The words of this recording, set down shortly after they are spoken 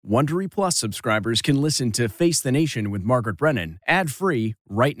Wondery Plus subscribers can listen to Face the Nation with Margaret Brennan ad-free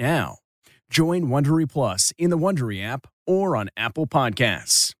right now. Join Wondery Plus in the Wondery app or on Apple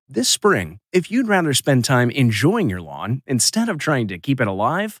Podcasts. This spring, if you'd rather spend time enjoying your lawn instead of trying to keep it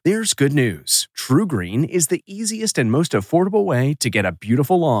alive, there's good news. True Green is the easiest and most affordable way to get a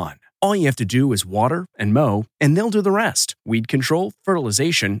beautiful lawn. All you have to do is water and mow, and they'll do the rest. Weed control,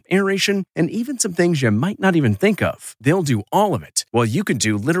 fertilization, aeration, and even some things you might not even think of. They'll do all of it, while you can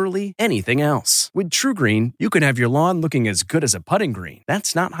do literally anything else. With True Green, you can have your lawn looking as good as a putting green.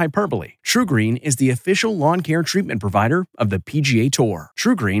 That's not hyperbole. True Green is the official lawn care treatment provider of the PGA Tour.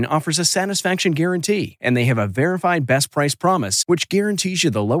 True Green offers a satisfaction guarantee, and they have a verified best price promise, which guarantees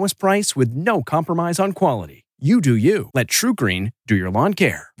you the lowest price with no compromise on quality. You do you. Let True Green do your lawn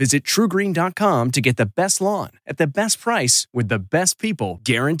care. Visit truegreen.com to get the best lawn at the best price with the best people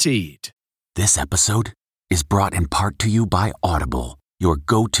guaranteed. This episode is brought in part to you by Audible, your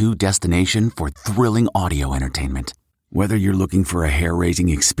go-to destination for thrilling audio entertainment. Whether you're looking for a hair-raising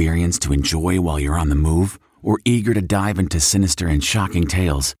experience to enjoy while you're on the move or eager to dive into sinister and shocking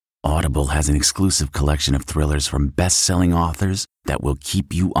tales, Audible has an exclusive collection of thrillers from best-selling authors that will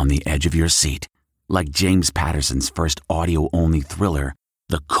keep you on the edge of your seat. Like James Patterson's first audio-only thriller,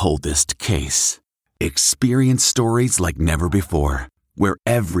 The Coldest Case. Experience stories like never before, where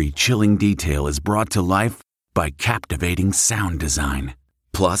every chilling detail is brought to life by captivating sound design.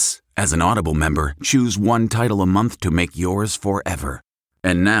 Plus, as an Audible member, choose one title a month to make yours forever.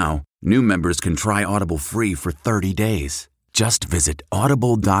 And now, new members can try Audible free for 30 days. Just visit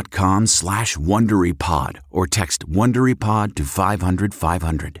audible.com/WonderyPod or text WonderyPod to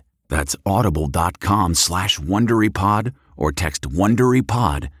 500-500. That's audible.com/WonderyPod or text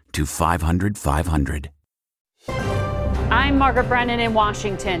WonderyPod to 500-500. I'm Margaret Brennan in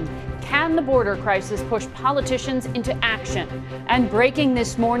Washington. Can the border crisis push politicians into action? And breaking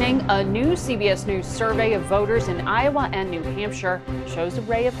this morning, a new CBS News survey of voters in Iowa and New Hampshire shows a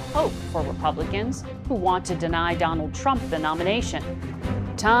ray of hope for Republicans who want to deny Donald Trump the nomination.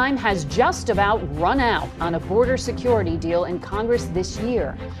 Time has just about run out on a border security deal in Congress this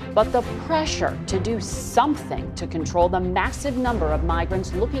year, but the pressure to do something to control the massive number of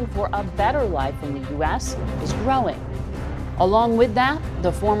migrants looking for a better life in the U.S. is growing. Along with that,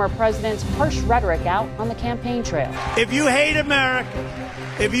 the former president's harsh rhetoric out on the campaign trail. If you hate America,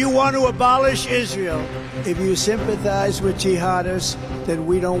 if you want to abolish Israel, if you sympathize with jihadists, then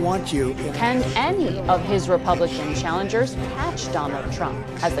we don't want you. Can any of his Republican challengers catch Donald Trump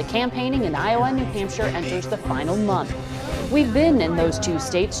as the campaigning in Iowa and New Hampshire enters the final month? We've been in those two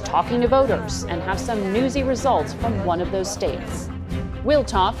states talking to voters and have some newsy results from one of those states. We'll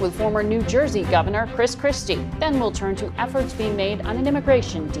talk with former New Jersey Governor Chris Christie. Then we'll turn to efforts being made on an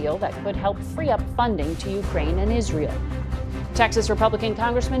immigration deal that could help free up funding to Ukraine and Israel. Texas Republican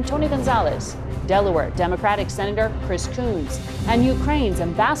Congressman Tony Gonzalez, Delaware Democratic Senator Chris Coons, and Ukraine's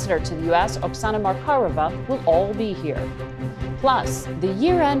ambassador to the U.S., Oksana Markarova, will all be here. Plus, the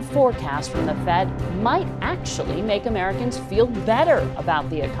year-end forecast from the Fed might actually make Americans feel better about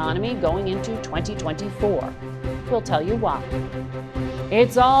the economy going into 2024. We'll tell you why.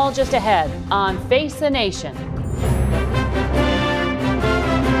 It's all just ahead on Face the Nation.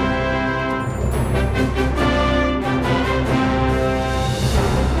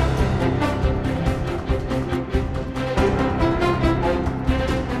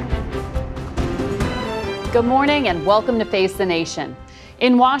 Good morning and welcome to Face the Nation.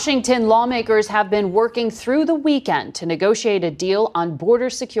 In Washington, lawmakers have been working through the weekend to negotiate a deal on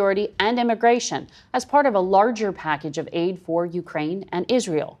border security and immigration as part of a larger package of aid for Ukraine and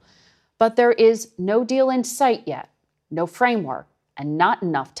Israel. But there is no deal in sight yet, no framework, and not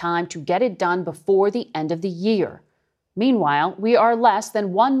enough time to get it done before the end of the year. Meanwhile, we are less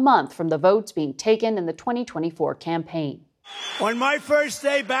than 1 month from the votes being taken in the 2024 campaign. On my first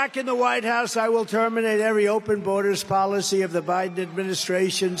day back in the White House, I will terminate every open borders policy of the Biden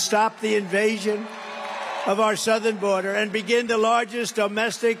administration, stop the invasion of our southern border, and begin the largest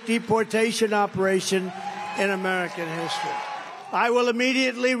domestic deportation operation in American history. I will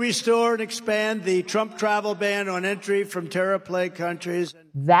immediately restore and expand the Trump travel ban on entry from terror-plagued countries.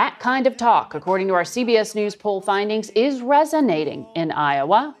 That kind of talk, according to our CBS News poll findings, is resonating in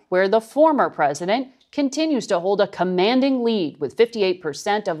Iowa, where the former president continues to hold a commanding lead with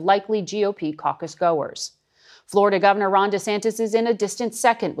 58% of likely GOP caucus goers. Florida Governor Ron DeSantis is in a distant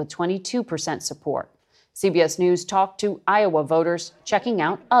second with 22% support. CBS News talked to Iowa voters checking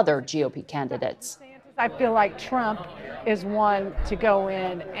out other GOP candidates. I feel like Trump is one to go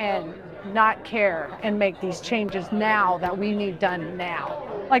in and not care and make these changes now that we need done now.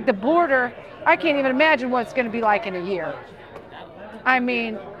 Like the border, I can't even imagine what it's going to be like in a year. I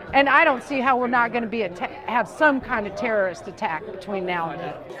mean, And I don't see how we're not going to have some kind of terrorist attack between now and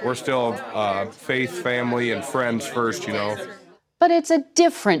then. We're still faith, family, and friends first, you know. But it's a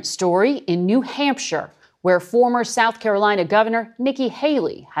different story in New Hampshire, where former South Carolina Governor Nikki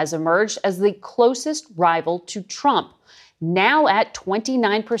Haley has emerged as the closest rival to Trump, now at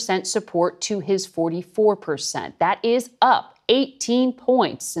 29% support to his 44%. That is up 18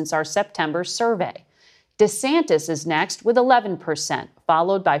 points since our September survey. DeSantis is next with 11%,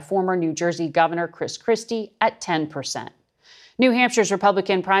 followed by former New Jersey Governor Christie at 10%. New Hampshire's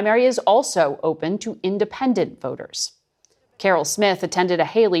Republican primary is also open to independent voters. Carol Smith attended a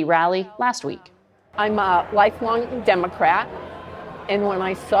Haley rally last week. I'm a lifelong Democrat, and when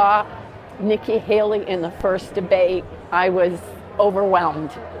I saw Nikki Haley in the first debate, I was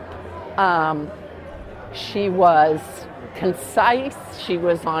overwhelmed. She was concise, she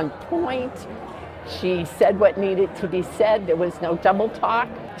was on point, she said what needed to be said, there was no double talk.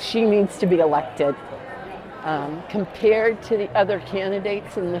 She needs to be elected. Compared to the other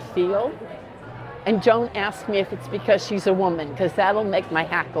candidates in the field, and don't ask me if it's because she's a woman, because that'll make my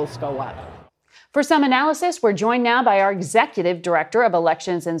hackles go up. For some analysis, we're joined now by our Executive Director of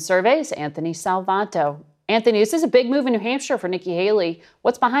Elections and Surveys, Anthony Salvanto. Anthony, this is a big move in New Hampshire for Nikki Haley.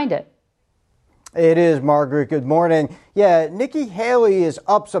 What's behind it? It is, Margaret. Good morning. Yeah, Nikki Haley is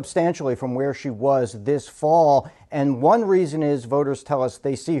up substantially from where she was this fall. And one reason is voters tell us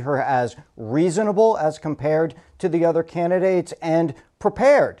they see her as reasonable as compared to the other candidates and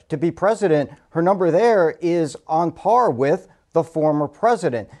prepared to be president. Her number there is on par with the former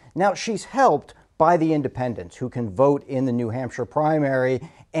president. Now, she's helped by the independents who can vote in the New Hampshire primary.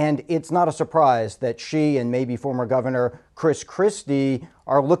 And it's not a surprise that she and maybe former Governor Christie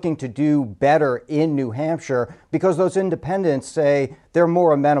are looking to do better in New Hampshire because those independents say they're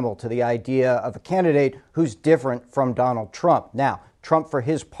more amenable to the idea of a candidate who's different from Donald Trump. Now, Trump, for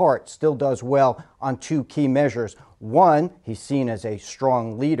his part, still does well on two key measures. One, he's seen as a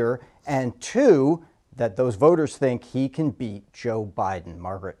strong leader, and two, that those voters think he can beat Joe Biden.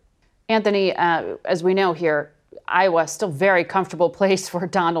 Margaret. Anthony, as we know here, Iowa, still very comfortable place for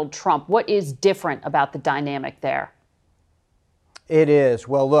Donald Trump. What is different about the dynamic there? It is.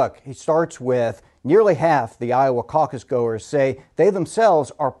 Well, look, he starts with nearly half the Iowa caucus goers say they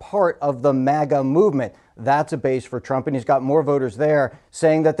themselves are part of the MAGA movement. That's a base for Trump, and he's got more voters there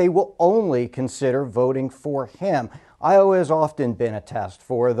saying that they will only consider voting for him. Iowa has often been a test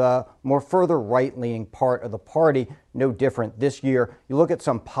for the more further right-leaning part of the party. No different this year. You look at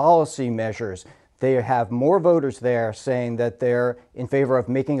some policy measures. They have more voters there saying that they're in favor of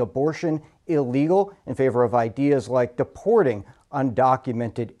making abortion illegal, in favor of ideas like deporting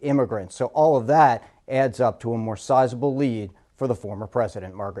undocumented immigrants. So all of that adds up to a more sizable lead for the former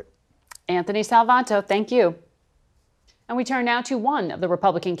president. Margaret. Anthony Salvanto, thank you. And we turn now to one of the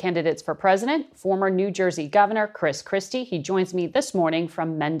Republican candidates for president, former New Jersey Governor Christie. He joins me this morning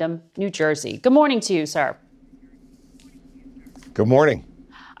from Mendham, New Jersey. Good morning to you, sir. Good morning.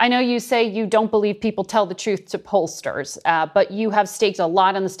 I know you say you don't believe people tell the truth to pollsters, but you have staked a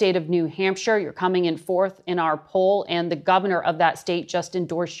lot on the state of New Hampshire. You're coming in fourth in our poll, and the governor of that state just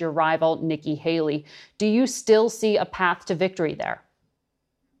endorsed your rival, Nikki Haley. Do you still see a path to victory there?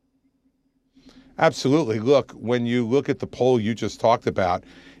 Absolutely. Look, when you look at the poll you just talked about,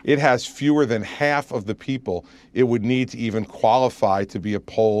 it has fewer than half of the people it would need to even qualify to be a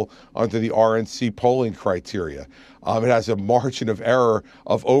poll under the RNC polling criteria. It has a margin of error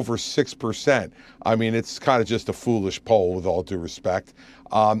of over 6%. I mean, it's kind of just a foolish poll with all due respect.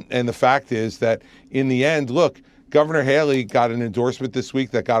 And the fact is that in the end, look, Governor Haley got an endorsement this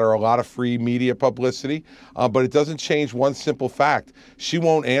week that got her a lot of free media publicity, but it doesn't change one simple fact. She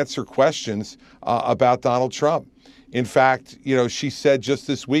won't answer questions about Donald Trump. In fact, you know, she said just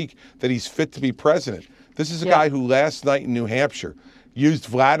this week that he's fit to be president. This is a guy who last night in New Hampshire used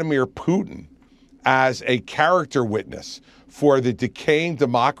Vladimir Putin as a character witness for the decaying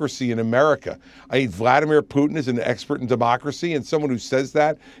democracy in America. I mean, Vladimir Putin is an expert in democracy, and someone who says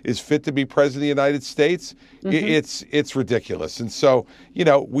that is fit to be president of the United States. It's ridiculous. And so, you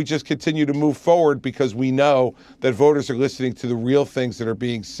know, we just continue to move forward because we know that voters are listening to the real things that are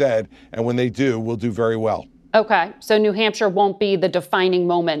being said, and when they do, we'll do very well. Okay, so New Hampshire won't be the defining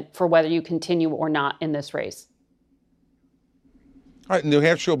moment for whether you continue or not in this race. All right, New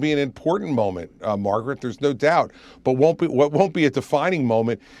Hampshire will be an important moment, Margaret. There's no doubt. But what won't be a defining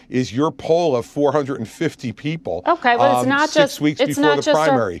moment is your poll of 450 people. Okay, but it's not 6 weeks before the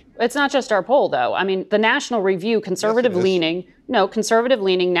primary. It's not just our poll, though. I mean, the National Review, conservative-leaning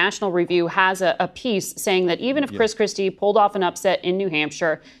National Review has a piece saying that even if Christie pulled off an upset in New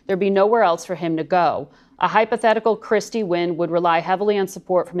Hampshire, there'd be nowhere else for him to go. A hypothetical Christie win would rely heavily on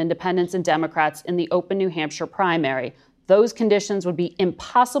support from independents and Democrats in the open New Hampshire primary. Those conditions would be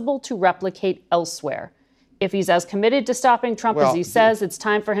impossible to replicate elsewhere. If he's as committed to stopping Trump as he says, it's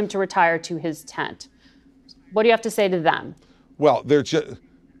time for him to retire to his tent. What do you have to say to them? Well,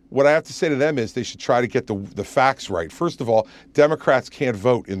 what I have to say to them is they should try to get the facts right. First of all, Democrats can't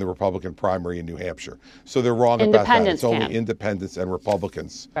vote in the Republican primary in New Hampshire. So they're wrong about that. It's only independents and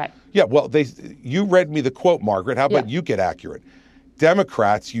Republicans. Right. Yeah, well, you read me the quote, Margaret. How about you get accurate?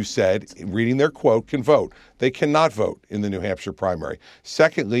 Democrats, you said, reading their quote, can vote. They cannot vote in the New Hampshire primary.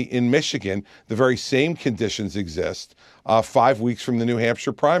 Secondly, in Michigan, the very same conditions exist 5 weeks from the New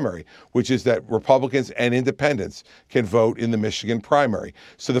Hampshire primary, which is that Republicans and independents can vote in the Michigan primary.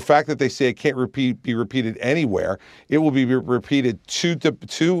 So the fact that they say it can't be repeated anywhere, it will be repeated two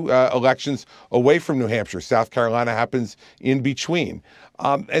elections away from New Hampshire. South Carolina happens in between.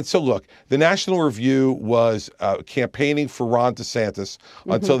 And so, look, the National Review was campaigning for Ron DeSantis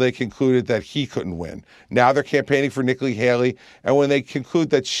until they concluded that he couldn't win. Now they're campaigning for Nikki Haley, and when they conclude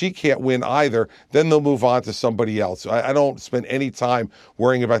that she can't win either, then they'll move on to somebody else. I don't spend any time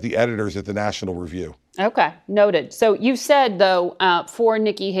worrying about the editors at the National Review. Okay, noted. So you said, though, for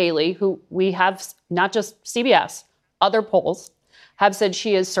Nikki Haley, who we have, not just CBS, other polls have said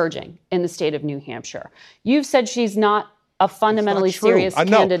she is surging in the state of New Hampshire. You've said she's not a fundamentally serious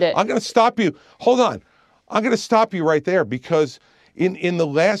candidate. I'm going to stop you. Hold on. I'm going to stop you right there because in the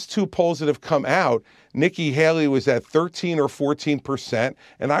last two polls that have come out, Nikki Haley was at 13 or 14%,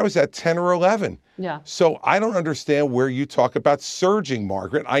 and I was at 10 or 11. Yeah. So I don't understand where you talk about surging,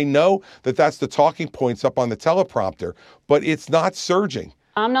 Margaret. I know that that's the talking points up on the teleprompter, but it's not surging.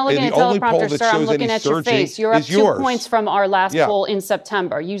 I'm not looking at teleprompter, sir. I'm looking at your face. You're up 2 points from our last poll in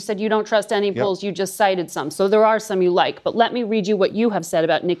September. You said you don't trust any polls. You just cited some. So there are some you like. But let me read you what you have said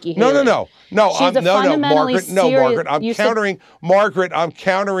about Nikki Haley. No, Margaret. I'm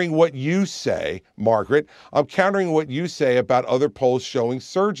countering what you say, Margaret. I'm countering what you say about other polls showing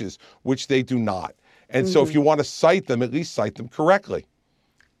surges, which they do not. And so if you want to cite them, at least cite them correctly.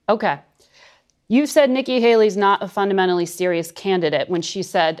 Okay. You said Nikki Haley's not a fundamentally serious candidate when she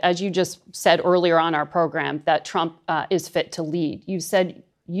said, as you just said earlier on our program, that Trump is fit to lead. You said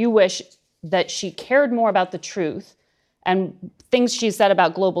you wish that she cared more about the truth, and things she said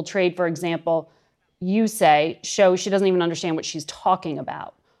about global trade, for example, you say show she doesn't even understand what she's talking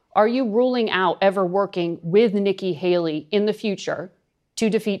about. Are you ruling out ever working with Nikki Haley in the future to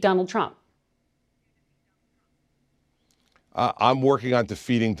defeat Donald Trump? I'm working on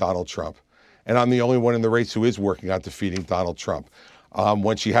defeating Donald Trump. And I'm the only one in the race who is working on defeating Donald Trump.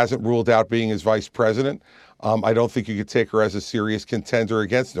 When she hasn't ruled out being his vice president, I don't think you could take her as a serious contender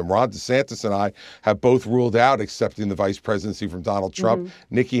against him. Ron DeSantis and I have both ruled out accepting the vice presidency from Donald Trump.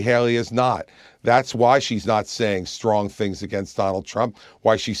 Nikki Haley is not. That's why she's not saying strong things against Donald Trump,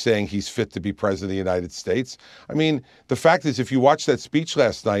 why she's saying he's fit to be president of the United States. I mean, the fact is, if you watched that speech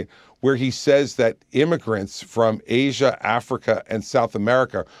last night, where he says that immigrants from Asia, Africa, and South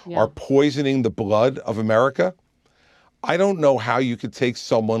America are poisoning the blood of America, I don't know how you could take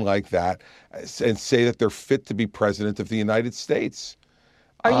someone like that and say that they're fit to be president of the United States.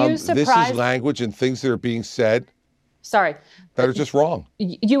 Are you surprised? This is language and things that are being said that are just wrong.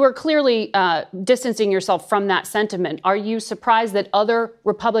 You are clearly distancing yourself from that sentiment. Are you surprised that other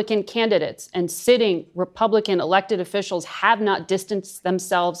Republican candidates and sitting Republican elected officials have not distanced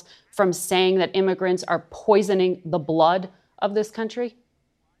themselves from saying that immigrants are poisoning the blood of this country?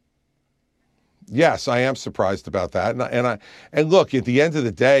 Yes, I am surprised about that. And look, at the end of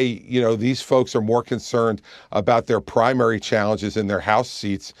the day, you know, these folks are more concerned about their primary challenges in their House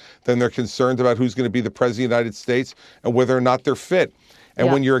seats than they're concerned about who's going to be the president of the United States and whether or not they're fit. And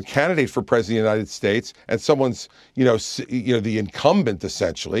when you're a candidate for president of the United States and someone's, the incumbent,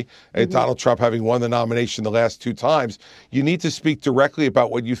 essentially, Donald Trump having won the nomination the last 2 times, you need to speak directly about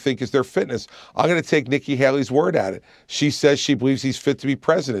what you think is their fitness. I'm going to take Nikki Haley's word at it. She says she believes he's fit to be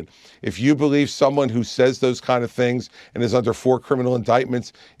president. If you believe someone who says those kind of things and is under 4 criminal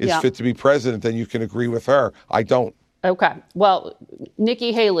indictments is fit to be president, then you can agree with her. I don't. Okay. Well,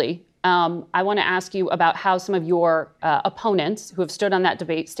 Nikki Haley, I want to ask you about how some of your opponents who have stood on that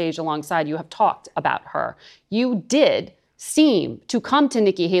debate stage alongside you have talked about her. You did seem to come to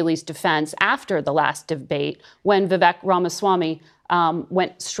Nikki Haley's defense after the last debate when Vivek Ramaswamy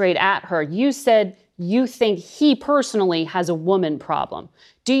went straight at her. You said you think he personally has a woman problem.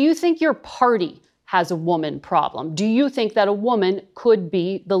 Do you think your party has a woman problem? Do you think that a woman could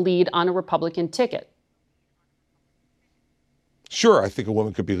be the lead on a Republican ticket? Sure, I think a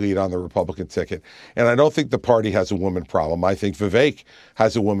woman could be lead on the Republican ticket. And I don't think the party has a woman problem. I think Vivek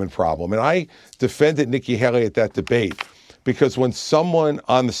has a woman problem. And I defended Nikki Haley at that debate because when someone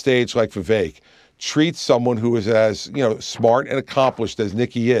on the stage like Vivek treats someone who is as, smart and accomplished as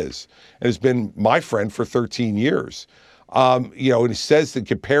Nikki is, and has been my friend for 13 years, and he says that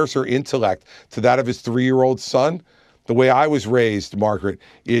compares her intellect to that of his 3-year-old son. The way I was raised, Margaret,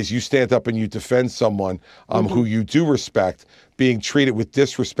 is you stand up and you defend someone who you do respect being treated with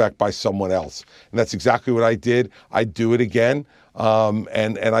disrespect by someone else. And that's exactly what I did. I'd do it again.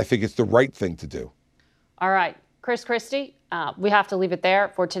 And I think it's the right thing to do. All right. Christie, we have to leave it there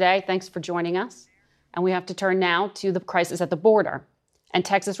for today. Thanks for joining us. And we have to turn now to the crisis at the border and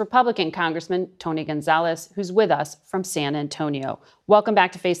Texas Republican Congressman Tony Gonzalez, who's with us from San Antonio. Welcome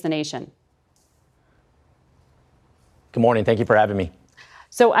back to Face the Nation. Good morning. Thank you for having me.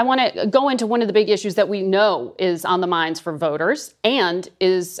 So I want to go into one of the big issues that we know is on the minds for voters and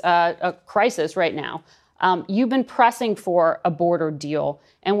is a crisis right now. You've been pressing for a border deal,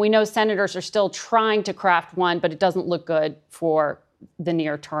 and we know senators are still trying to craft one, but it doesn't look good for the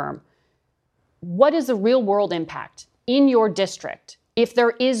near term. What is the real world impact in your district if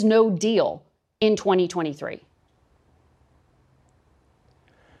there is no deal in 2023?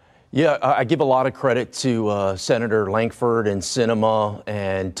 Yeah, I give a lot of credit to Senator Lankford and Sinema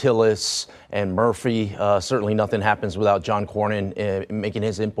and Tillis and Murphy. Certainly nothing happens without John Cornyn making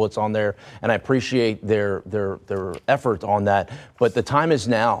his inputs on there. And I appreciate their effort on that. But the time is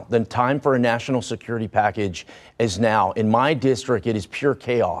now. The time for a national security package is now. In my district, it is pure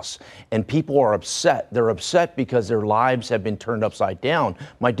chaos. And people are upset. They're upset because their lives have been turned upside down.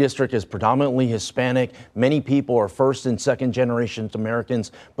 My district is predominantly Hispanic. Many people are first and second generation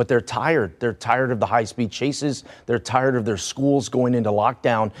Americans, but they're tired. They're tired of the high-speed chases. They're tired of their schools going into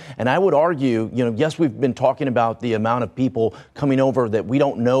lockdown. And I would argue, yes, we've been talking about the amount of people coming over that we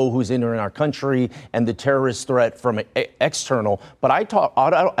don't know who's entering our country and the terrorist threat from external. But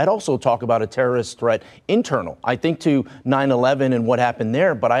I'd also talk about a terrorist threat internal. I think to 9/11 and what happened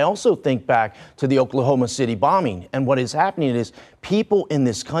there, but I also think back to the Oklahoma City bombing. And what is happening is people in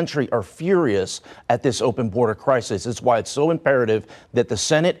this country are furious at this open border crisis. It's why it's so imperative that the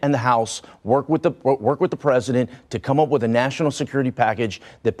Senate and the House work with the president to come up with a national security package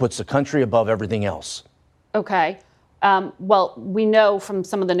that puts the country above everything else. Okay. Well, we know from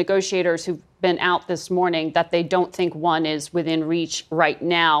some of the negotiators who've been out this morning that they don't think one is within reach right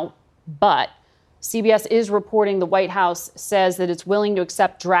now. But CBS is reporting the White House says that it's willing to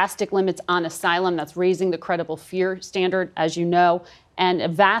accept drastic limits on asylum. That's raising the credible fear standard, as you know, and a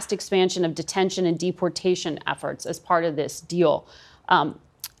vast expansion of detention and deportation efforts as part of this deal.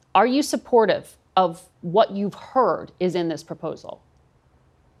 Are you supportive of what you've heard is in this proposal?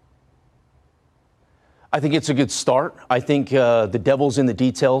 I think it's a good start. I think the devil's in the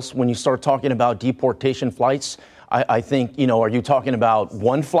details. When you start talking about deportation flights, I think, are you talking about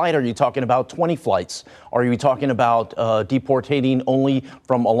one flight? Are you talking about 20 flights? Are you talking about deportating only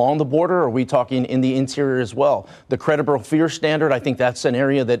from along the border? Or are we talking in the interior as well? The credible fear standard, I think that's an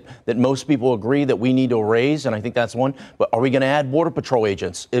area that most people agree that we need to raise. And I think that's one. But are we going to add Border Patrol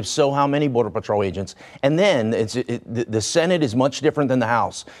agents? If so, how many Border Patrol agents? And then the Senate is much different than the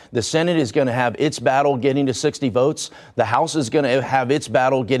House. The Senate is going to have its battle getting to 60 votes. The House is going to have its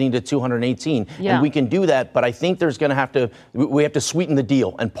battle getting to 218. Yeah. And we can do that. But I think we have to sweeten the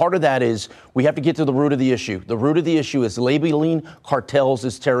deal. And part of that is we have to get to the root of the issue. The root of the issue is labeling cartels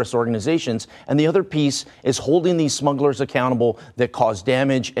as terrorist organizations. And the other piece is holding these smugglers accountable that cause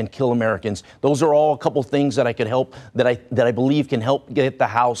damage and kill Americans. Those are all a couple things that I believe can help get the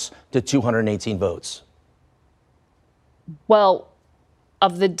House to 218 votes. Well,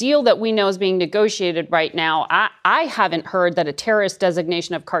 of the deal that we know is being negotiated right now, I haven't heard that a terrorist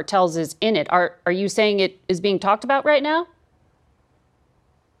designation of cartels is in it. Are you saying it is being talked about right now?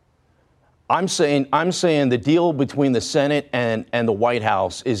 I'm saying the deal between the Senate and the White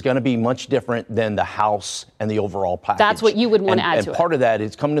House is going to be much different than the House and the overall package. That's what you would want to add to it. And part of that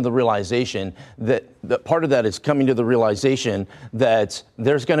is coming to the realization that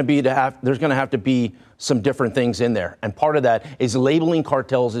there's going to have to be some different things in there. And part of that is labeling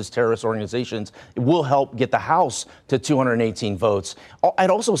cartels as terrorist organizations. It will help get the House to 218 votes.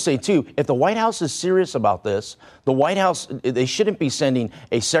 I'd also say, too, if the White House is serious about this, the White House, they shouldn't be sending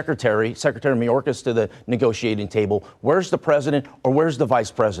a Secretary Mayorkas to the negotiating table. Where's the president or where's the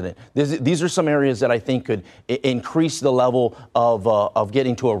vice president? These are some areas that I think could increase the level of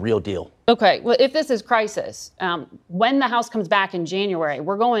getting to a real deal. Okay, well, if this is crisis, when the House comes back in January,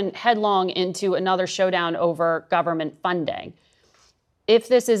 we're going headlong into another showdown over government funding. if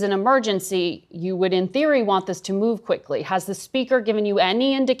this is an emergency, you would, in theory, want this to move quickly. Has the Speaker given you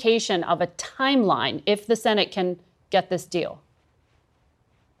any indication of a timeline if the Senate can get this deal?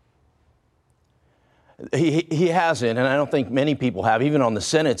 He hasn't, and I don't think many people have, even on the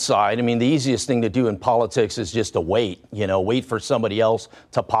Senate side. I mean, the easiest thing to do in politics is just to wait for somebody else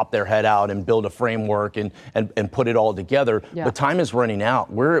to pop their head out and build a framework and put it all together. Yeah. But time is running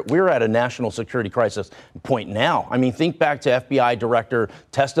out. We're at a national security crisis point now. I mean, think back to FBI director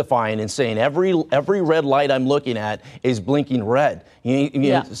testifying and saying every red light I'm looking at is blinking red.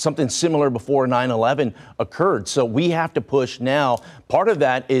 Something similar before 9/11 occurred. So we have to push now. Part of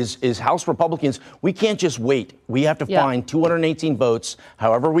that is House Republicans. We can't just wait. We have to find 218 votes,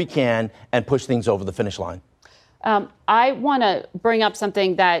 however we can, and push things over the finish line. I want to bring up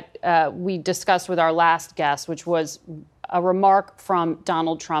something that we discussed with our last guest, which was a remark from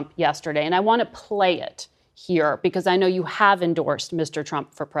Donald Trump yesterday. And I want to play it here because I know you have endorsed Mr.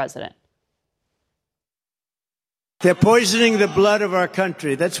 Trump for president. They're poisoning the blood of our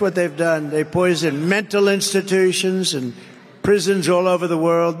country. That's what they've done. They poison mental institutions and prisons all over the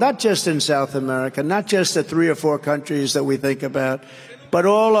world, not just in South America, not just the 3 or 4 countries that we think about, but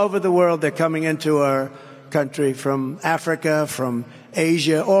all over the world. They're coming into our country from Africa, from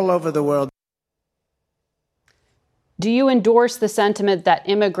Asia, all over the world. Do you endorse the sentiment that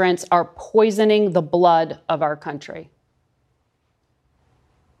immigrants are poisoning the blood of our country?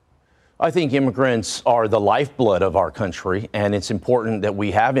 I think immigrants are the lifeblood of our country, and it's important that we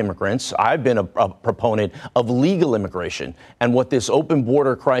have immigrants. I've been a proponent of legal immigration, and what this open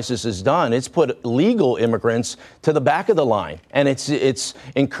border crisis has done, it's put legal immigrants to the back of the line, and it's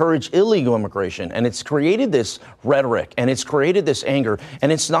encouraged illegal immigration, and it's created this rhetoric, and it's created this anger,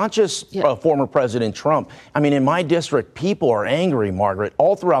 and it's not just former President Trump. I mean, in my district, people are angry, Margaret,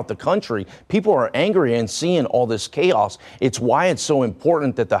 all throughout the country. People are angry and seeing all this chaos. It's why it's so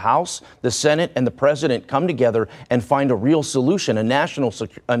important that the House, the Senate, and the president come together and find a real solution, a national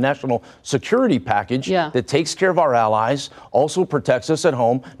security package that takes care of our allies, also protects us at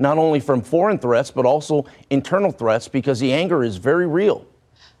home, not only from foreign threats, but also internal threats, because the anger is very real.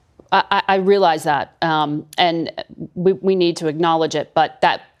 I realize that, and we need to acknowledge it. But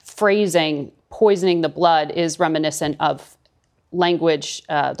that phrasing, poisoning the blood, is reminiscent of language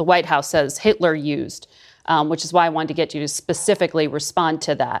the White House says Hitler used, which is why I wanted to get you to specifically respond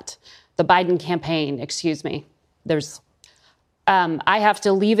to that. The Biden campaign, excuse me. I have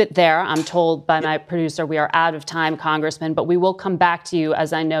to leave it there. I'm told by my producer we are out of time, Congressman, but we will come back to you,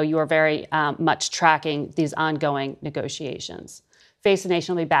 as I know you are very much tracking these ongoing negotiations. Face the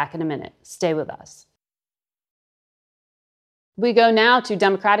Nation will be back in a minute. Stay with us. We go now to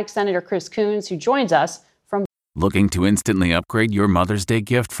Democratic Senator Chris Coons, who joins us from... Looking to instantly upgrade your Mother's Day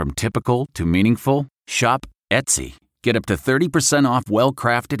gift from typical to meaningful? Shop Etsy. Get up to 30% off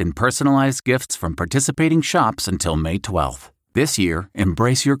well-crafted and personalized gifts from participating shops until May 12th. This year,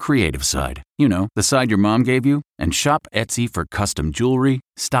 embrace your creative side. You know, the side your mom gave you. And shop Etsy for custom jewelry,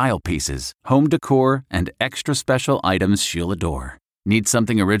 style pieces, home decor, and extra special items she'll adore. Need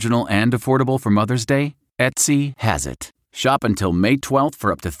something original and affordable for Mother's Day? Etsy has it. Shop until May 12th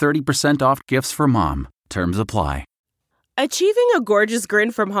for up to 30% off gifts for mom. Terms apply. Achieving a gorgeous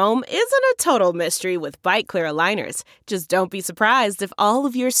grin from home isn't a total mystery with Bite Clear aligners. Just don't be surprised if all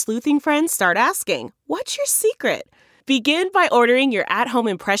of your sleuthing friends start asking, "What's your secret?" Begin by ordering your at-home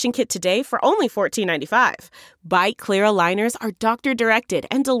impression kit today for only $14.95. Bite Clear aligners are doctor-directed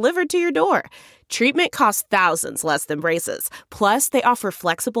and delivered to your door. Treatment costs thousands less than braces. Plus, they offer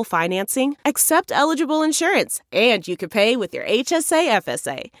flexible financing, accept eligible insurance, and you can pay with your HSA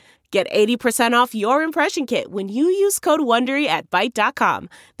FSA. Get 80% off your impression kit when you use code WONDERY at Byte.com.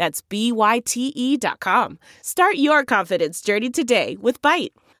 That's BYTE.com. Start your confidence journey today with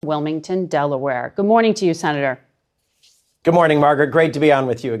Byte. Wilmington, Delaware. Good morning to you, Senator. Good morning, Margaret. Great to be on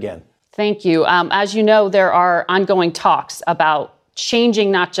with you again. Thank you. As you know, there are ongoing talks about changing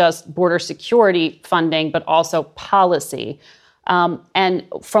not just border security funding, but also policy. And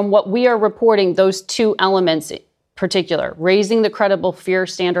from what we are reporting, those two elements particular, raising the credible fear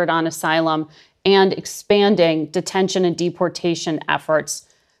standard on asylum and expanding detention and deportation efforts.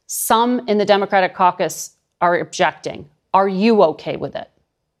 Some in the Democratic caucus are objecting. Are you okay with it?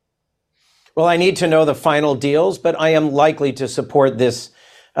 Well, I need to know the final deals, but I am likely to support this.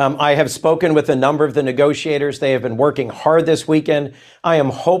 I have spoken with a number of the negotiators. They have been working hard this weekend. I am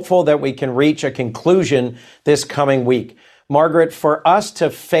hopeful that we can reach a conclusion this coming week. Margaret, for us to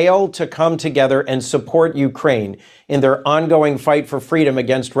fail to come together and support Ukraine in their ongoing fight for freedom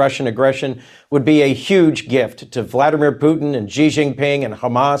against Russian aggression would be a huge gift to Vladimir Putin and Xi Jinping and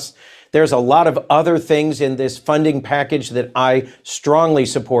Hamas. There's a lot of other things in this funding package that I strongly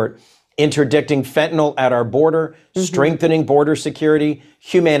support. Interdicting fentanyl at our border, strengthening border security,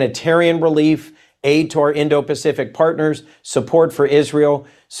 humanitarian relief, aid to our Indo-Pacific partners, support for Israel.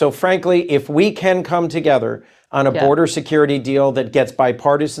 So frankly, if we can come together on a border security deal that gets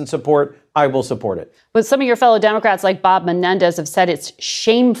bipartisan support, I will support it. But some of your fellow Democrats like Bob Menendez have said it's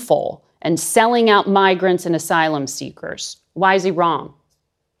shameful and selling out migrants and asylum seekers. Why is he wrong?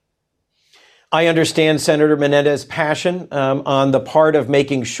 I understand Senator Menendez's passion on the part of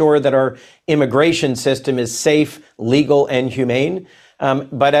making sure that our immigration system is safe, legal, and humane.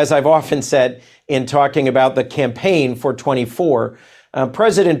 But as I've often said in talking about the campaign for 24,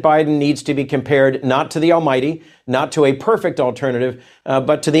 President Biden needs to be compared not to the almighty, not to a perfect alternative,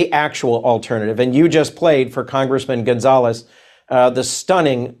 but to the actual alternative. And you just played for Congressman Gonzalez the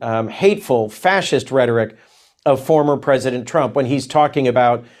stunning, hateful, fascist rhetoric of former President Trump when he's talking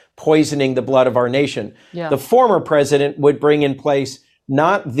about poisoning the blood of our nation. Yeah. The former president would bring in place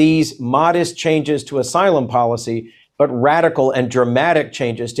not these modest changes to asylum policy, but radical and dramatic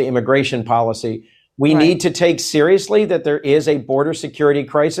changes to immigration policy. We need to take seriously that there is a border security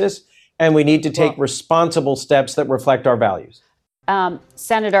crisis, and we need to take responsible steps that reflect our values.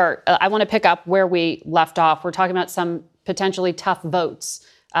 Senator, I want to pick up where we left off. We're talking about some potentially tough votes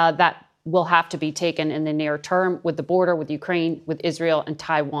that will have to be taken in the near term with the border, with Ukraine, with Israel and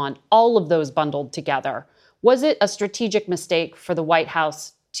Taiwan, all of those bundled together. Was it a strategic mistake for the White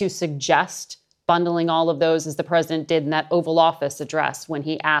House to suggest bundling all of those as the president did in that Oval Office address when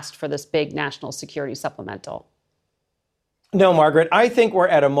he asked for this big national security supplemental? No, Margaret, I think we're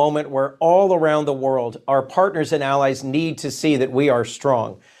at a moment where all around the world, our partners and allies need to see that we are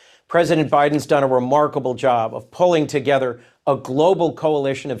strong. President Biden's done a remarkable job of pulling together a global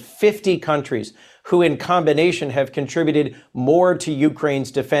coalition of 50 countries who in combination have contributed more to Ukraine's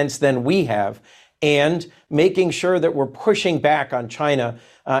defense than we have, and making sure that we're pushing back on China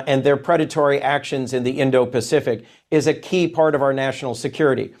and their predatory actions in the Indo-Pacific is a key part of our national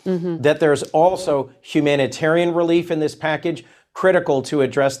security. That there's also humanitarian relief in this package, critical to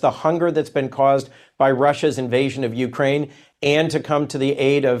address the hunger that's been caused by Russia's invasion of Ukraine, and to come to the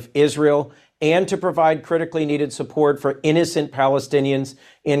aid of Israel, and to provide critically needed support for innocent Palestinians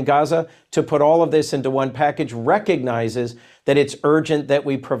in Gaza. To put all of this into one package recognizes that it's urgent that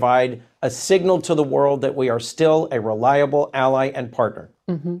we provide a signal to the world that we are still a reliable ally and partner.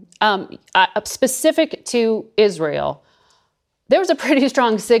 Specific to Israel, there was a pretty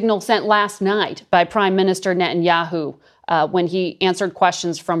strong signal sent last night by Prime Minister Netanyahu when he answered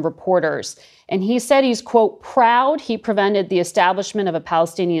questions from reporters. And he said he's, quote, proud he prevented the establishment of a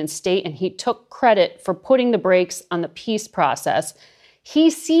Palestinian state, and he took credit for putting the brakes on the peace process. He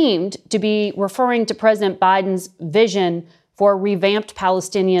seemed to be referring to President Biden's vision for a revamped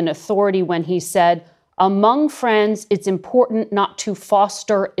Palestinian Authority when he said, among friends, it's important not to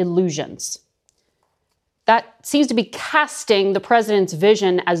foster illusions. That seems to be casting the president's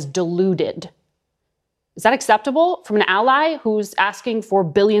vision as diluted. Is that acceptable from an ally who's asking for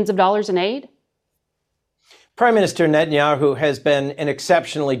billions of dollars in aid? Prime Minister Netanyahu has been an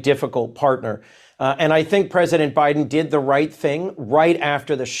exceptionally difficult partner. And I think President Biden did the right thing right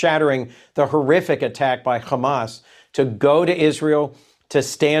after the horrific attack by Hamas, to go to Israel, to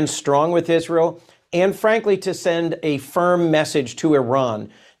stand strong with Israel, and frankly, to send a firm message to Iran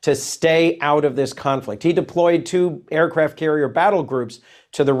to stay out of this conflict. He deployed 2 aircraft carrier battle groups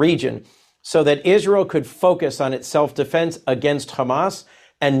to the region so that Israel could focus on its self-defense against Hamas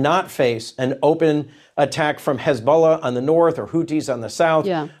and not face an open attack from Hezbollah on the north or Houthis on the south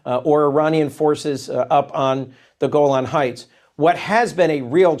or Iranian forces up on the Golan Heights. What has been a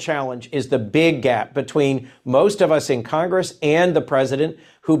real challenge is the big gap between most of us in Congress and the president,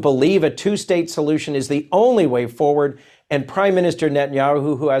 who believe a 2-state solution is the only way forward, and Prime Minister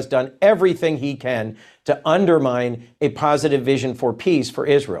Netanyahu, who has done everything he can to undermine a positive vision for peace for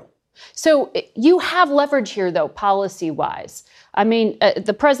Israel. So you have leverage here, though, policy-wise. I mean,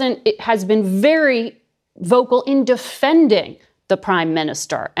 the president has been very vocal in defending the prime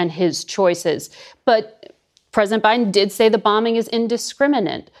minister and his choices. But President Biden did say the bombing is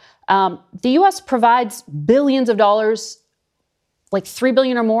indiscriminate. The U.S. provides billions of dollars, like $3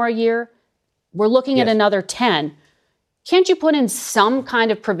 billion or more a year. We're looking at another 10. Can't you put in some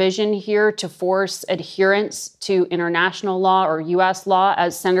kind of provision here to force adherence to international law or U.S. law,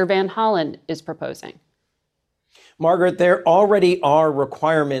 as Senator Van Hollen is proposing? Margaret, there already are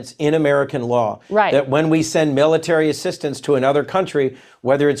requirements in American law that when we send military assistance to another country,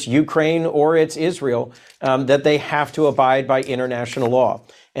 whether it's Ukraine or it's Israel, that they have to abide by international law.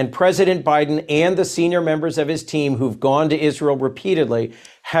 And President Biden and the senior members of his team who've gone to Israel repeatedly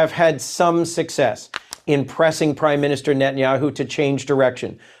have had some success in pressing Prime Minister Netanyahu to change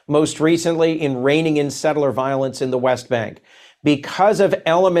direction, most recently in reining in settler violence in the West Bank. Because of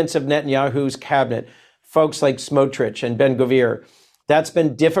elements of Netanyahu's cabinet, folks like Smotrich and Ben-Gvir, that's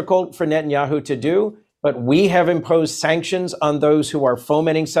been difficult for Netanyahu to do, but we have imposed sanctions on those who are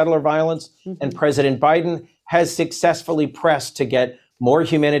fomenting settler violence, and President Biden has successfully pressed to get more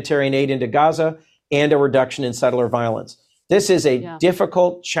humanitarian aid into Gaza and a reduction in settler violence. This is a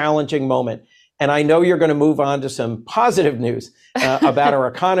difficult, challenging moment. And I know you're going to move on to some positive news about our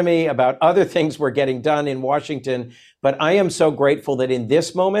economy, about other things we're getting done in Washington. But I am so grateful that in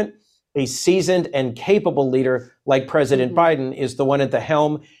this moment, a seasoned and capable leader like President Biden is the one at the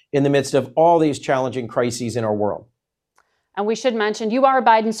helm in the midst of all these challenging crises in our world. And we should mention you are a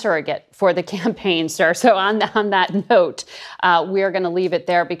Biden surrogate for the campaign, sir. So on that note, we are going to leave it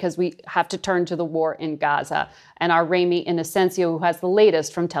there because we have to turn to the war in Gaza. And our Ramy Inocencio, who has the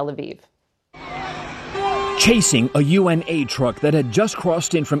latest from Tel Aviv. Chasing a UN aid truck that had just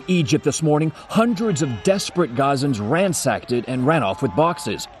crossed in from Egypt this morning, hundreds of desperate Gazans ransacked it and ran off with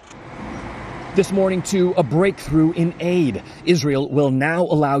boxes. This morning, too, a breakthrough in aid. Israel will now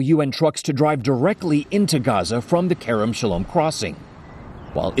allow UN trucks to drive directly into Gaza from the Kerem Shalom crossing,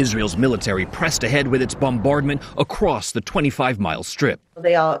 while Israel's military pressed ahead with its bombardment across the 25-mile strip.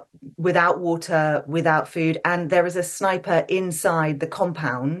 They are without water, without food, and there is a sniper inside the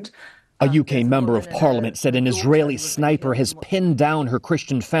compound. A UK member of parliament said an Israeli sniper has pinned down her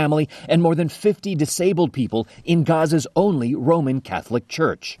Christian family and more than 50 disabled people in Gaza's only Roman Catholic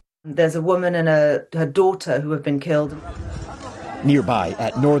church. There's a woman and her daughter who have been killed. Nearby,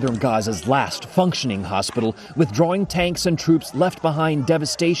 at northern Gaza's last functioning hospital, withdrawing tanks and troops left behind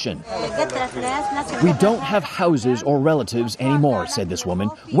devastation. We don't have houses or relatives anymore, said this woman.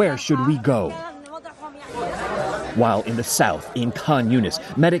 Where should we go? While in the south, in Khan Yunis,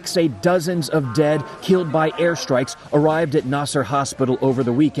 medics say dozens of dead killed by airstrikes arrived at Nasser Hospital over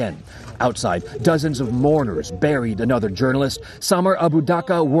the weekend. Outside, dozens of mourners buried another journalist. Samar Abu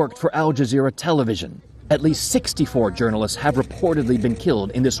Daqqa worked for Al Jazeera television. At least 64 journalists have reportedly been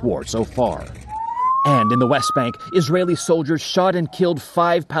killed in this war so far. And in the West Bank, Israeli soldiers shot and killed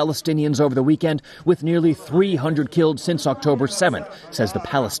 5 Palestinians over the weekend, with nearly 300 killed since October 7th, says the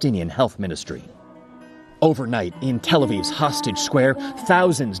Palestinian Health Ministry. Overnight, in Tel Aviv's Hostage Square,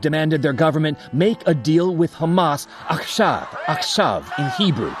 thousands demanded their government make a deal with Hamas, akshav in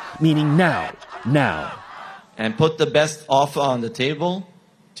Hebrew, meaning now. And put the best offer on the table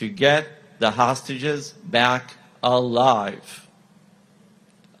to get the hostages back alive.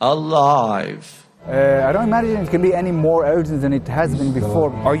 Alive. I don't imagine it can be any more urgent than it has been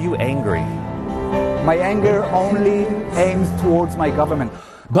before. Are you angry? My anger only aims towards my government.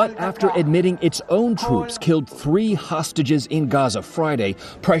 But after admitting its own troops killed 3 hostages in Gaza Friday,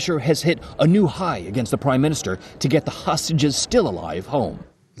 pressure has hit a new high against the prime minister to get the hostages still alive home.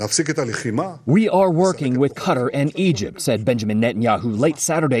 We are working with Qatar and Egypt, said Benjamin Netanyahu late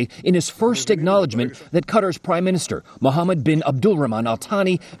Saturday in his first acknowledgement that Qatar's prime minister, Mohammed bin Abdulrahman Al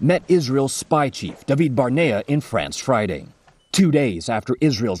Thani, met Israel's spy chief, David Barnea, in France Friday. 2 days after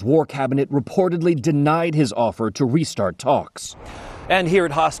Israel's war cabinet reportedly denied his offer to restart talks. And here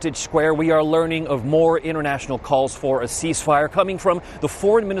at Hostage Square, we are learning of more international calls for a ceasefire coming from the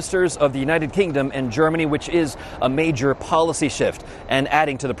foreign ministers of the United Kingdom and Germany, which is a major policy shift. And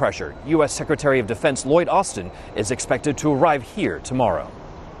adding to the pressure, U.S. Secretary of Defense Lloyd Austin is expected to arrive here tomorrow.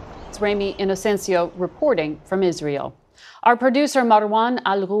 It's Ramy Inocencio reporting from Israel. Our producer Marwan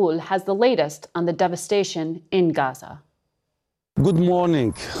Al-Ghul has the latest on the devastation in Gaza. Good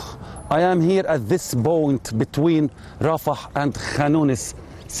morning. I am here at this point between Rafah and Khan Yunis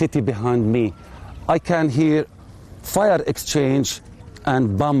city behind me. I can hear fire exchange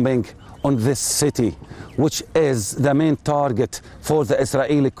and bombing on this city, which is the main target for the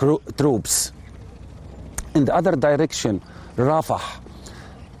Israeli troops. In the other direction, Rafah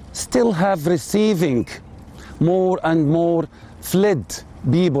still have receiving more and more fled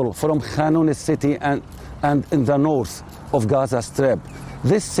people from Khan Yunis city and in the north of Gaza Strip.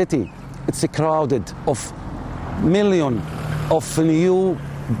 This city, it's crowded of millions of new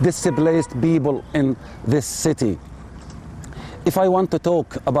displaced people in this city. If I want to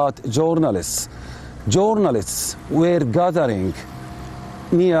talk about journalists were gathering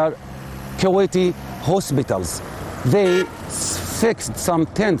near Kuwaiti hospitals. They fixed some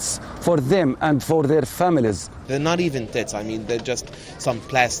tents for them and for their families. They're not even tents. I mean, they're just some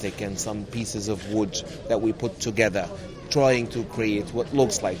plastic and some pieces of wood that we put together, trying to create what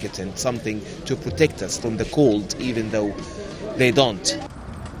looks like a tent, something to protect us from the cold, even though they don't.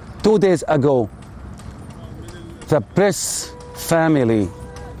 2 days ago, the Press family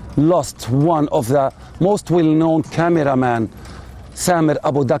lost one of the most well-known cameraman, Samer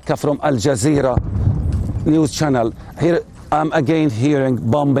Abu Dakka from Al Jazeera news channel. Here I'm again hearing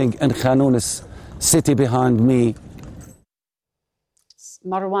bombing in Khan Younis city behind me.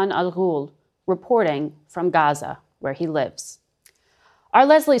 Marwan Al-Ghul reporting from Gaza, where he lives. Our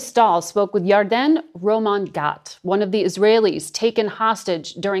Leslie Stahl spoke with Yarden Roman Gat, one of the Israelis taken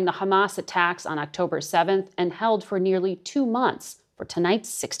hostage during the Hamas attacks on October 7th and held for nearly 2 months for tonight's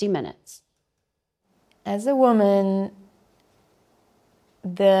 60 Minutes. As a woman,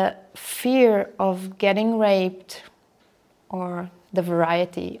 the fear of getting raped or the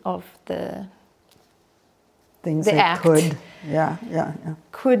variety of the things the that act could,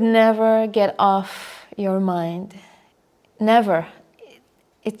 could never get off your mind. Never.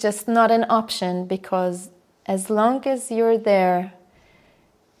 It's just not an option, because as long as you're there,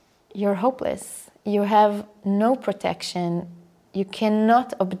 you're hopeless. You have no protection. You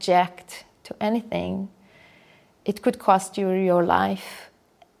cannot object to anything. It could cost you your life.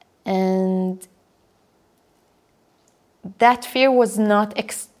 And that fear was not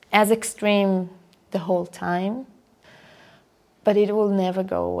as extreme the whole time, but it will never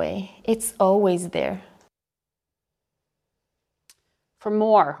go away. It's always there. For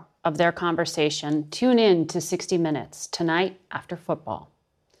more of their conversation, tune in to 60 Minutes tonight after football.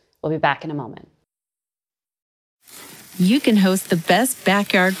 We'll be back in a moment. You can host the best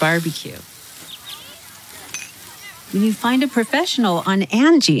backyard barbecue when you find a professional on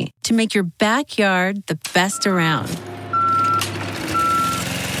Angie to make your backyard the best around.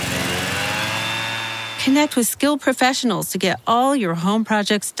 Connect with skilled professionals to get all your home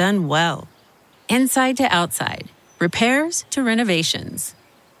projects done well. Inside to outside, repairs to renovations.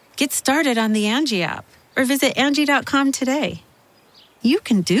 Get started on the Angie app or visit Angie.com today. You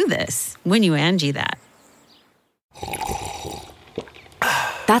can do this when you Angie that.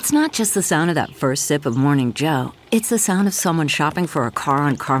 That's not just the sound of that first sip of Morning Joe. It's the sound of someone shopping for a car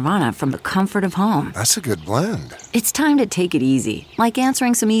on Carvana from the comfort of home. That's a good blend. It's time to take it easy, like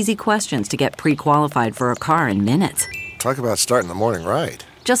answering some easy questions to get pre-qualified for a car in minutes. Talk about starting the morning right.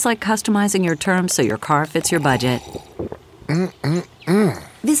 Just like customizing your terms so your car fits your budget.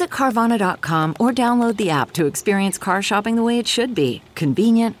 Visit Carvana.com or download the app to experience car shopping the way it should be.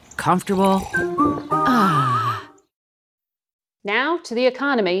 Convenient, comfortable. Ah. Now to the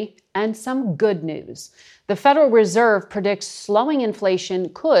economy and some good news. The Federal Reserve predicts slowing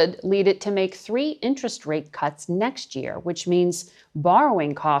inflation could lead it to make 3 interest rate cuts next year, which means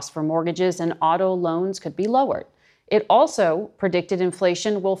borrowing costs for mortgages and auto loans could be lowered. It also predicted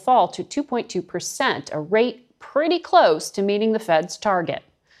inflation will fall to 2.2%, a rate pretty close to meeting the Fed's target.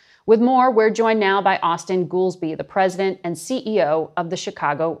 With more, we're joined now by Austin Goolsbee, the president and CEO of the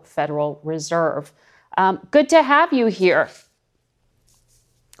Chicago Federal Reserve. Good to have you here.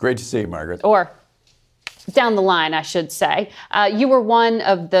 Great to see you, Margaret. Or down the line, I should say. You were one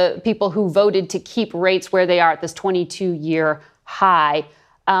of the people who voted to keep rates where they are at this 22-year high.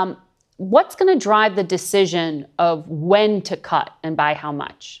 What's going to drive the decision of when to cut and by how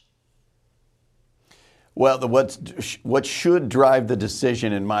much? Well, what should drive the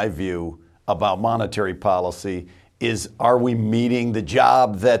decision, in my view, about monetary policy is, are we meeting the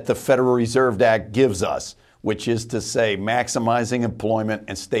job that the Federal Reserve Act gives us, which is to say maximizing employment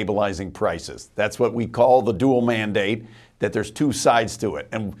and stabilizing prices. That's what we call the dual mandate, that there's 2 sides to it.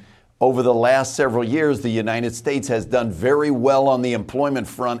 And over the last several years, the United States has done very well on the employment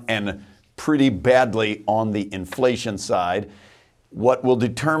front and pretty badly on the inflation side. What will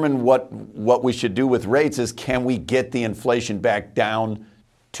determine what we should do with rates is, can we get the inflation back down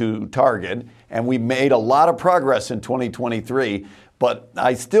to target? And we made a lot of progress in 2023, but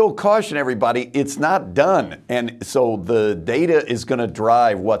I still caution everybody, it's not done. And so the data is going to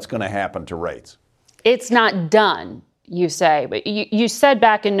drive what's going to happen to rates. It's not done, you say, but you said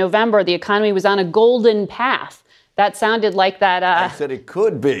back in November the economy was on a golden path. That sounded like that. I said it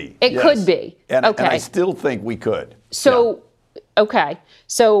could be. It could be. And, okay. And I still think we could. So. Yeah. Okay,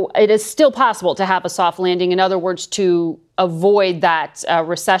 so it is still possible to have a soft landing. In other words, to avoid that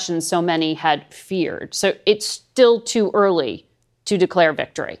recession so many had feared. So it's still too early to declare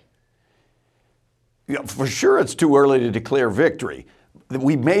victory. Yeah, for sure, it's too early to declare victory.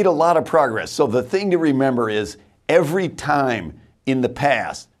 We made a lot of progress. So the thing to remember is, every time in the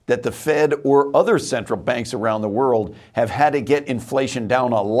past that the Fed or other central banks around the world have had to get inflation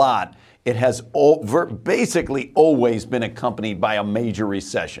down a lot, it has basically always been accompanied by a major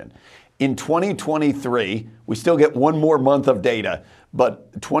recession. In 2023, we still get one more month of data,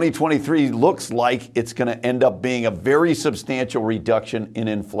 but 2023 looks like it's going to end up being a very substantial reduction in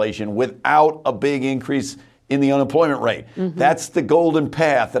inflation without a big increase in the unemployment rate. Mm-hmm. That's the golden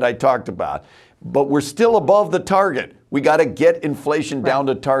path that I talked about. But we're still above the target. We got to get inflation down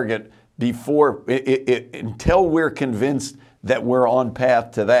to target before, until we're convinced that we're on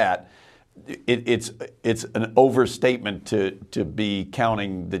path to that. It's an overstatement to be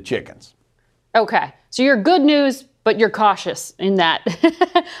counting the chickens. Okay, so you're good news, but you're cautious in that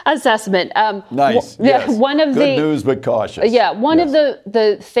assessment. Nice. Yes. Good news, but cautious. Yeah. One of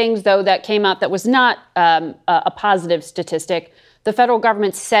the things, though, that came out that was not a positive statistic. The federal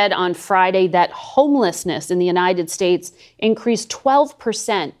government said on Friday that homelessness in the United States increased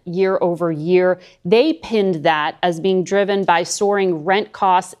 12% year over year. They pinned that as being driven by soaring rent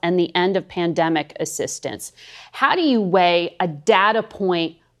costs and the end of pandemic assistance. How do you weigh a data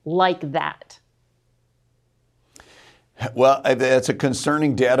point like that? Well, that's a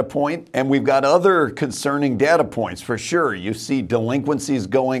concerning data point, and we've got other concerning data points for sure. You see delinquencies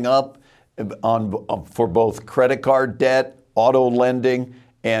going up for both credit card debt, auto lending,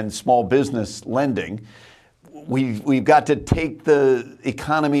 and small business lending. We've got to take the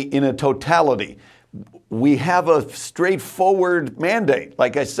economy in a totality. We have a straightforward mandate,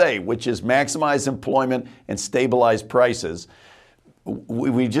 like I say, which is maximize employment and stabilize prices.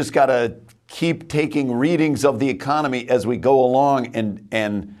 We just got to keep taking readings of the economy as we go along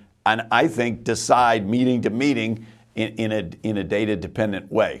and I think decide meeting to meeting in a data-dependent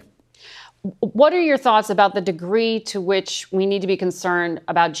way. What are your thoughts about the degree to which we need to be concerned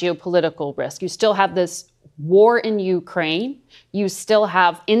about geopolitical risk? You still have this war in Ukraine. You still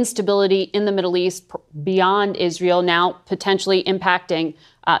have instability in the Middle East beyond Israel, now potentially impacting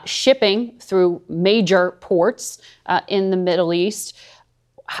shipping through major ports in the Middle East.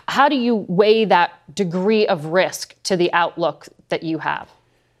 How do you weigh that degree of risk to the outlook that you have?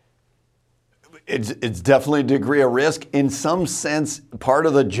 It's definitely a degree of risk. In some sense, part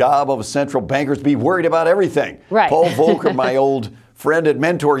of the job of a central banker is to be worried about everything. Right. Paul Volcker, my old friend at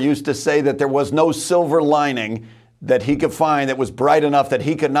Mentor, used to say that there was no silver lining that he could find that was bright enough that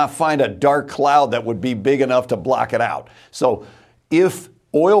he could not find a dark cloud that would be big enough to block it out. So if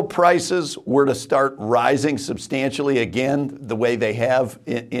oil prices were to start rising substantially again, the way they have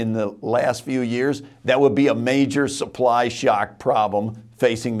in the last few years, that would be a major supply shock problem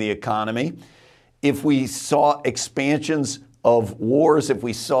facing the economy. If we saw expansions of wars, if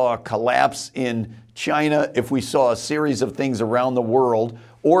we saw a collapse in China, if we saw a series of things around the world,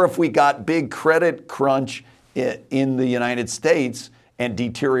 or if we got big credit crunch in the United States and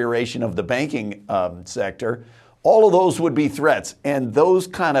deterioration of the banking sector, all of those would be threats. And those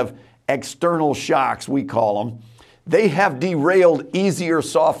kind of external shocks, we call them, they have derailed easier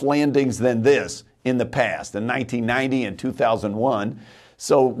soft landings than this in the past, in 1990 and 2001.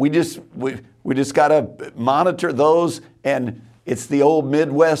 So we just got to monitor those, and it's the old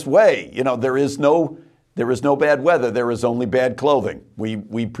Midwest way. You know, there is no bad weather. There is only bad clothing.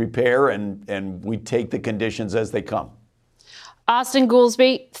 We prepare and we take the conditions as they come. Austin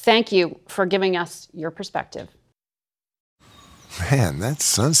Goolsbee, thank you for giving us your perspective. Man, that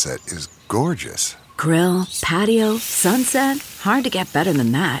sunset is gorgeous. Grill, patio, sunset. Hard to get better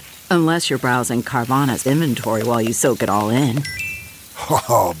than that. Unless you're browsing Carvana's inventory while you soak it all in.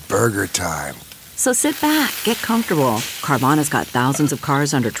 Oh, burger time. So sit back, get comfortable. Carvana's got thousands of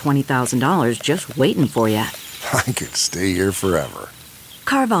cars under $20,000 just waiting for you. I could stay here forever.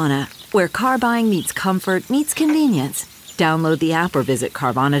 Carvana, where car buying meets comfort meets convenience. Download the app or visit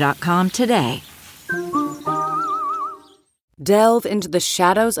Carvana.com today. Delve into the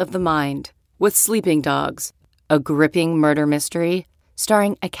shadows of the mind with Sleeping Dogs, a gripping murder mystery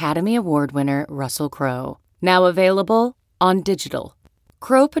starring Academy Award winner Russell Crowe. Now available on digital.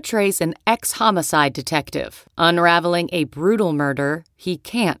 Crowe portrays an ex-homicide detective unraveling a brutal murder he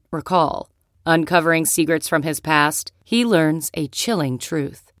can't recall. Uncovering secrets from his past, he learns a chilling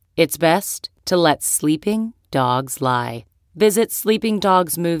truth. It's best to let sleeping dogs lie. Visit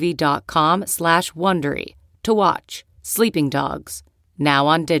sleepingdogsmovie.com/Wondery to watch Sleeping Dogs, now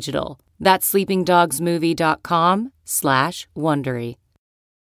on digital. That's sleepingdogsmovie.com/Wondery.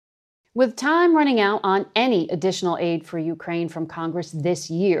 With time running out on any additional aid for Ukraine from Congress this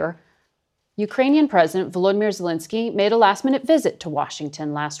year, Ukrainian President Volodymyr Zelensky made a last-minute visit to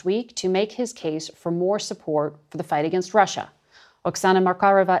Washington last week to make his case for more support for the fight against Russia. Oksana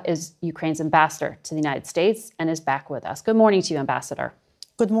Markarova is Ukraine's ambassador to the United States and is back with us. Good morning to you, Ambassador.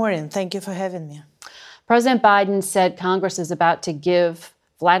 Good morning. Thank you for having me. President Biden said Congress is about to give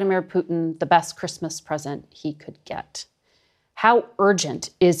Vladimir Putin the best Christmas present he could get. How urgent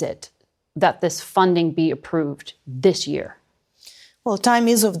is it that this funding be approved this year? Well, time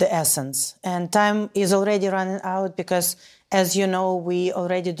is of the essence, and time is already running out because, as you know, we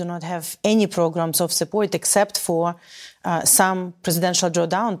already do not have any programs of support except for some presidential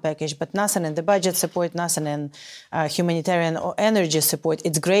drawdown package, but nothing in the budget support, nothing in humanitarian or energy support.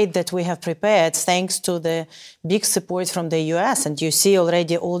 It's great that we have prepared thanks to the big support from the U.S., and you see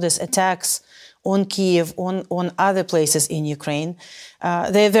already all these attacks on Kyiv, on other places in Ukraine.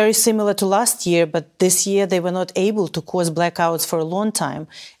 They're very similar to last year, but this year they were not able to cause blackouts for a long time.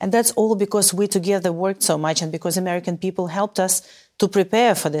 And that's all because we together worked so much and because American people helped us to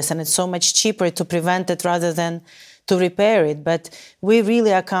prepare for this. And it's so much cheaper to prevent it rather than to repair it. But we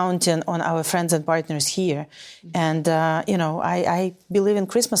really are counting on our friends and partners here. And, I believe in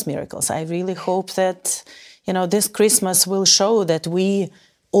Christmas miracles. I really hope that, this Christmas will show that we,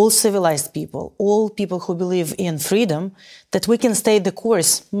 all civilized people, all people who believe in freedom, that we can stay the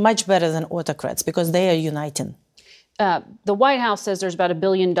course much better than autocrats because they are uniting. The White House says there's about $1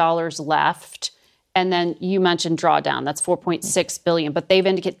 billion left. And then you mentioned drawdown. That's $4.6 billion. But they've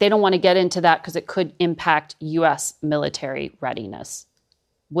indicated they don't want to get into that because it could impact U.S. military readiness.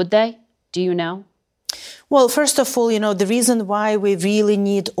 Would they? Do you know? Well, first of all, the reason why we really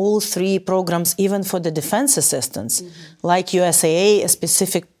need all three programs, even for the defense assistance, like USAA, a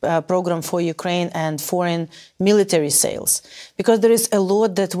specific program for Ukraine, and foreign military sales, because there is a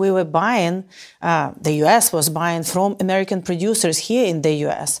lot that we were buying, the U.S. was buying from American producers here in the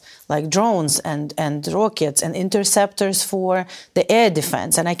U.S., like drones and rockets and interceptors for the air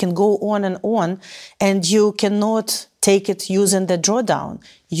defense. And I can go on, and you cannot take it using the drawdown.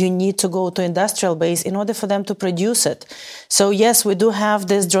 You need to go to industrial base in order for them to produce it. So yes, we do have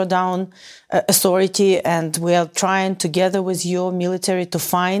this drawdown authority, and we are trying together with your military to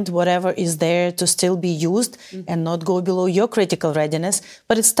find whatever is there to still be used and not go below your critical readiness,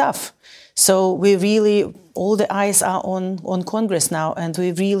 but it's tough. So we really, all the eyes are on Congress now, and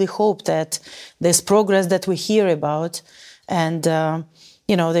we really hope that this progress that we hear about and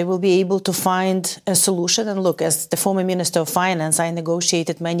they will be able to find a solution. And look, as the former Minister of Finance, I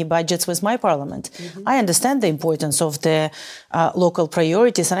negotiated many budgets with my parliament. I understand the importance of the local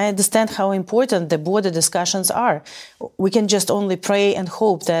priorities, and I understand how important the border discussions are. We can just only pray and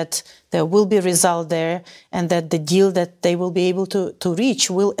hope that there will be a result there and that the deal that they will be able to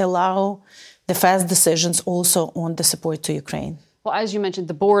reach will allow the fast decisions also on the support to Ukraine. Well, as you mentioned,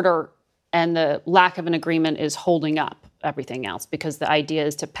 the border and the lack of an agreement is holding up everything else because the idea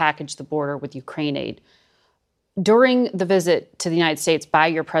is to package the border with Ukraine aid. During the visit to the United States by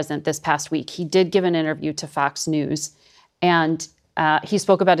your president this past week, he did give an interview to Fox News, and he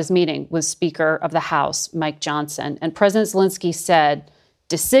spoke about his meeting with Speaker of the House, Mike Johnson. And President Zelensky said,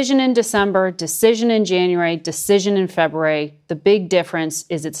 decision in December, decision in January, decision in February. The big difference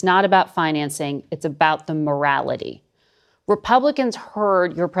is it's not about financing, it's about the morality. Republicans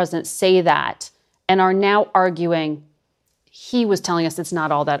heard your president say that and are now arguing he was telling us it's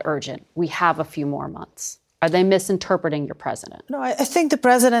not all that urgent. We have a few more months. Are they misinterpreting your president? No, I think the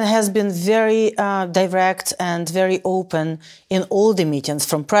president has been very direct and very open in all the meetings,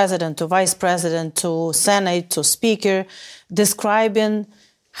 from president to vice president to Senate to speaker, describing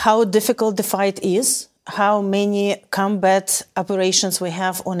how difficult the fight is, how many combat operations we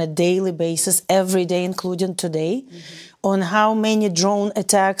have on a daily basis, every day, including today, on how many drone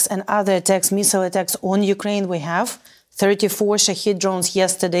attacks and other attacks, missile attacks on Ukraine we have. 34 Shahid drones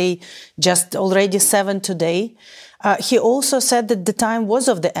yesterday, just already 7 today. He also said that the time was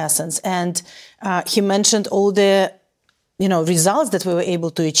of the essence, and he mentioned all the results that we were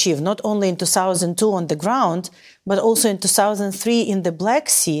able to achieve, not only in 2002 on the ground, but also in 2003 in the Black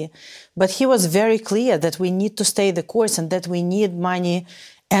Sea. But he was very clear that we need to stay the course and that we need money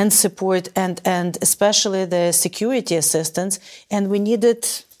and support and especially the security assistance, and we need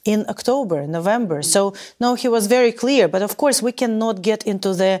it in October, November. So, no, he was very clear. But of course, we cannot get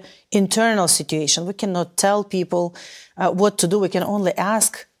into the internal situation. We cannot tell people what to do. We can only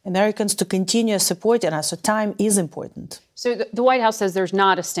ask Americans to continue supporting us. So time is important. So the White House says there's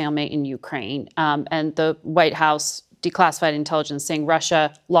not a stalemate in Ukraine. And the White House declassified intelligence saying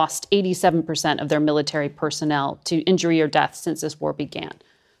Russia lost 87% of their military personnel to injury or death since this war began.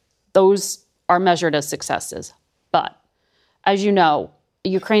 Those are measured as successes. But as you know,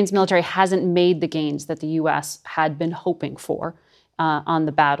 Ukraine's military hasn't made the gains that the U.S. had been hoping for on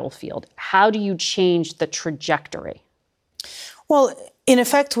the battlefield. How do you change the trajectory? Well, in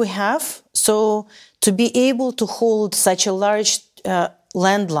effect, we have. So to be able to hold such a large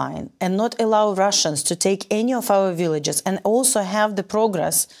landline and not allow Russians to take any of our villages, and also have the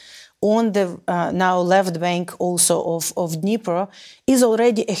progress on the now left bank also of Dnipro, is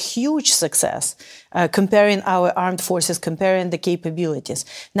already a huge success, comparing our armed forces, comparing the capabilities.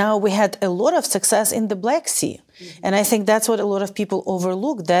 Now, we had a lot of success in the Black Sea. And I think that's what a lot of people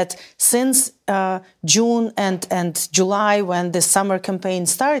overlook, that since June and July, when the summer campaign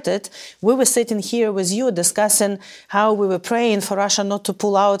started, we were sitting here with you discussing how we were praying for Russia not to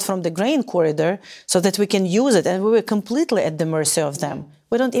pull out from the grain corridor so that we can use it. And we were completely at the mercy of them.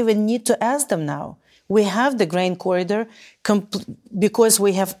 We don't even need to ask them now. We have the grain corridor because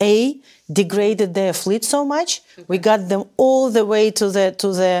we have degraded their fleet so much. We got them all the way to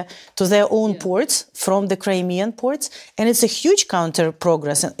their own ports from the Crimean ports, and it's a huge counter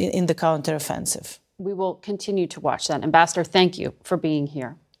progress in the counteroffensive. We will continue to watch that. Ambassador, thank you for being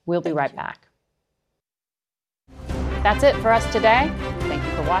here. We'll be right back. That's it for us today. Thank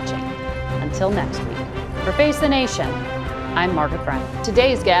you for watching. Until next week, for Face the Nation, I'm Margaret Brennan.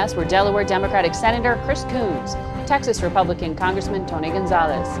 Today's guests were Delaware Democratic Senator Chris Coons, Texas Republican Congressman Tony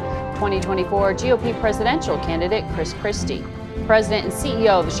Gonzalez, 2024 GOP presidential candidate Chris Christie, President and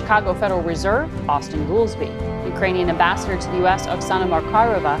CEO of the Chicago Federal Reserve, Austin Goolsbee, Ukrainian Ambassador to the U.S., Oksana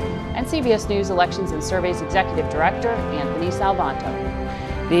Markarova, and CBS News Elections and Surveys Executive Director, Anthony Salvanto.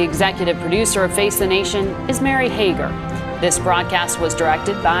 The executive producer of Face the Nation is Mary Hager. This broadcast was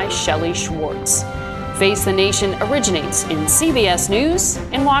directed by Shelley Schwartz. Face the Nation originates in CBS News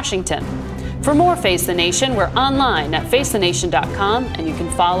in Washington. For more Face the Nation, we're online at facethenation.com, and you can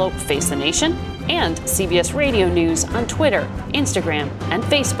follow Face the Nation and CBS Radio News on Twitter, Instagram, and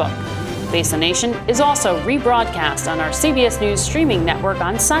Facebook. Face the Nation is also rebroadcast on our CBS News streaming network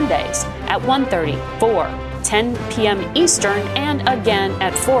on Sundays at 1:30, 4, 10 p.m. Eastern, and again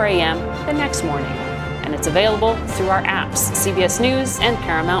at 4 a.m. the next morning. And it's available through our apps, CBS News and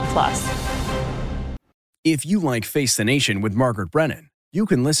Paramount+. If you like Face the Nation with Margaret Brennan, you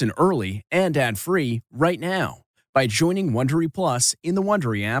can listen early and ad-free right now by joining Wondery Plus in the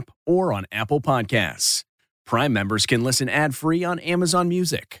Wondery app or on Apple Podcasts. Prime members can listen ad-free on Amazon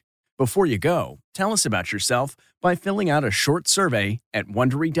Music. Before you go, tell us about yourself by filling out a short survey at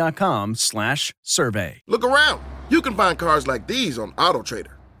Wondery.com/survey. Look around. You can find cars like these on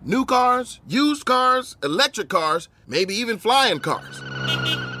AutoTrader. New cars, used cars, electric cars, maybe even flying cars.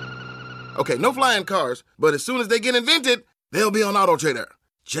 Okay, no flying cars, but as soon as they get invented, they'll be on AutoTrader.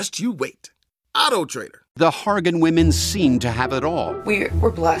 Just you wait. AutoTrader. The Hargan women seemed to have it all. We were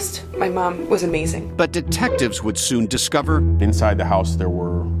blessed. My mom was amazing. But detectives would soon discover... inside the house, there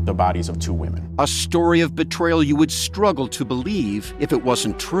were the bodies of 2 women. A story of betrayal you would struggle to believe if it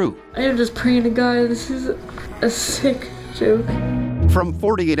wasn't true. I am just praying to God, this is a sick joke. From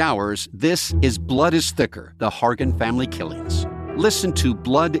 48 Hours, this is Blood is Thicker, the Hargan family killings. Listen to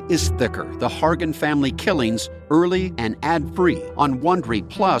Blood is Thicker, the Hargan family killings, early and ad-free on Wondery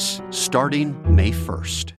Plus starting May 1st.